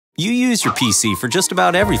You use your PC for just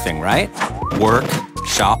about everything, right? Work,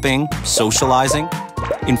 shopping, socializing.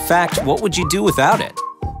 In fact, what would you do without it?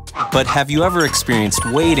 But have you ever experienced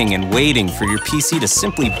waiting and waiting for your PC to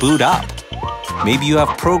simply boot up? Maybe you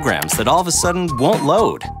have programs that all of a sudden won't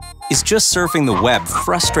load. Is just surfing the web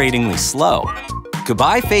frustratingly slow?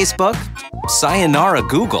 Goodbye, Facebook. Sayonara,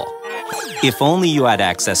 Google. If only you had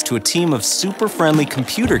access to a team of super-friendly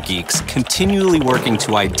computer geeks continually working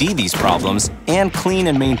to ID these problems and clean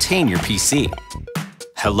and maintain your PC.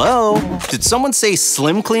 Hello? Did someone say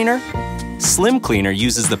Slim Cleaner? Slim Cleaner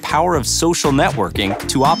uses the power of social networking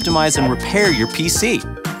to optimize and repair your PC.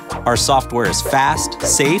 Our software is fast,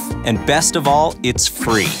 safe, and best of all, it's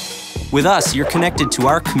free. With us, you're connected to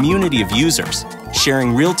our community of users,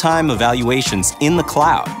 sharing real-time evaluations in the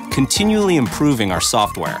cloud, continually improving our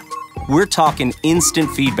software. We're talking instant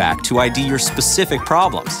feedback to ID your specific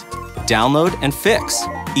problems. Download and fix.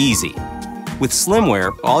 Easy. With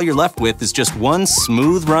Slimware, all you're left with is just one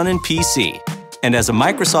smooth-running PC. And as a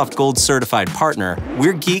Microsoft Gold certified partner,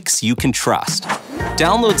 we're geeks you can trust.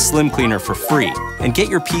 Download Slim Cleaner for free and get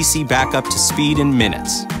your PC back up to speed in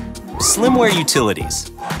minutes. Slimware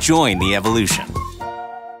Utilities. Join the evolution.